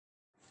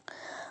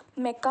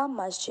Mecca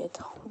Masjid,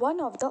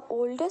 one of the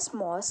oldest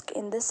mosques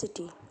in the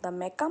city. The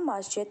Mecca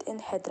Masjid in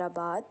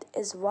Hyderabad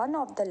is one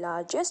of the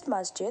largest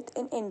masjids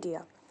in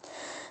India.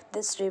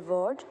 This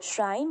revered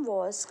shrine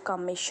was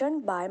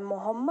commissioned by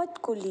Muhammad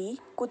Quli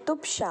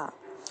Qutub Shah,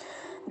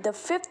 the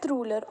fifth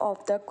ruler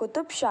of the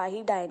Qutub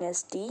Shahi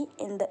dynasty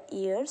in the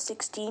year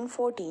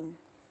 1614,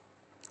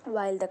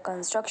 while the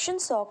construction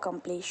saw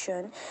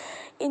completion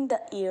in the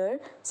year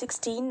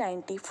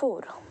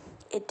 1694.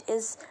 It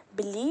is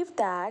believed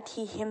that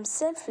he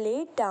himself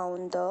laid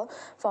down the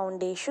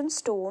foundation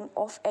stone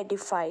of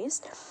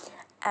edifice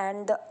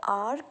and the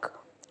arch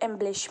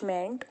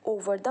embellishment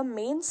over the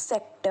main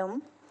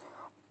sanctum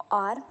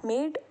are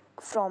made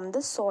from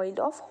the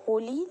soil of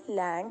holy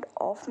land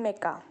of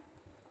Mecca.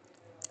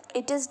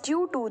 It is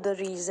due to the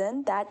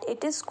reason that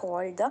it is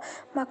called the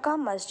Makkah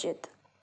Masjid.